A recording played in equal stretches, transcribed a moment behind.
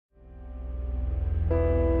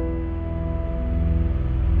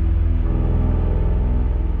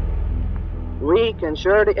We can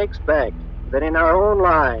surely expect that in our own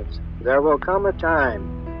lives there will come a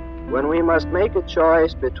time when we must make a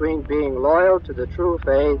choice between being loyal to the true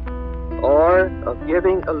faith or of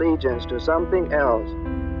giving allegiance to something else.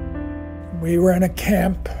 We were in a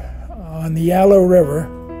camp on the Yellow River.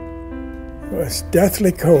 It was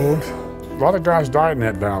deathly cold. A lot of guys died in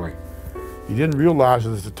that valley. You didn't realize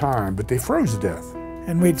it at the time, but they froze to death.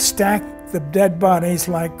 And we'd stack the dead bodies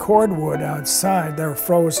like cordwood outside. They were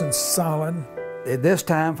frozen solid. At this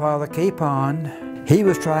time, Father Kapaun, he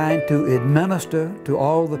was trying to administer to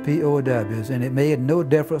all the POWs, and it made no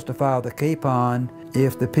difference to Father Kapaun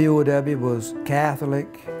if the POW was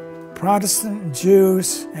Catholic. Protestant,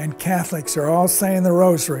 Jews, and Catholics are all saying the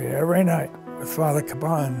rosary every night with Father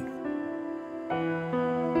Kapaun.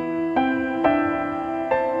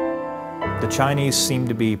 The Chinese seem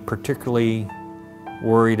to be particularly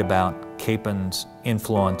worried about Kapaun's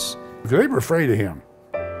influence. They were afraid of him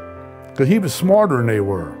because he was smarter than they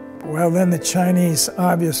were. Well, then the Chinese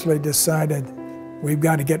obviously decided we've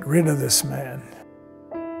got to get rid of this man.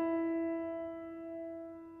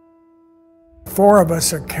 4 of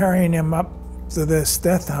us are carrying him up to this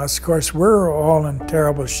death house. Of course, we're all in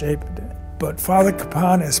terrible shape. But Father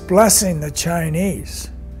Kapaun is blessing the Chinese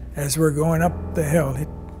as we're going up the hill.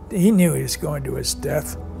 He knew he was going to his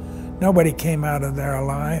death. Nobody came out of there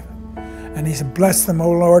alive. And he said, "Bless them,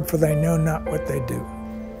 O Lord, for they know not what they do."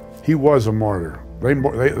 He was a martyr. They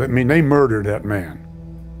murdered that man.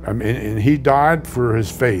 And he died for his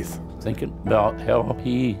faith. Thinking about how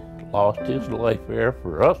he lost his life there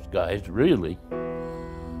for us guys, really.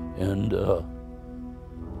 And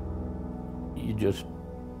you just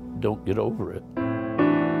don't get over it.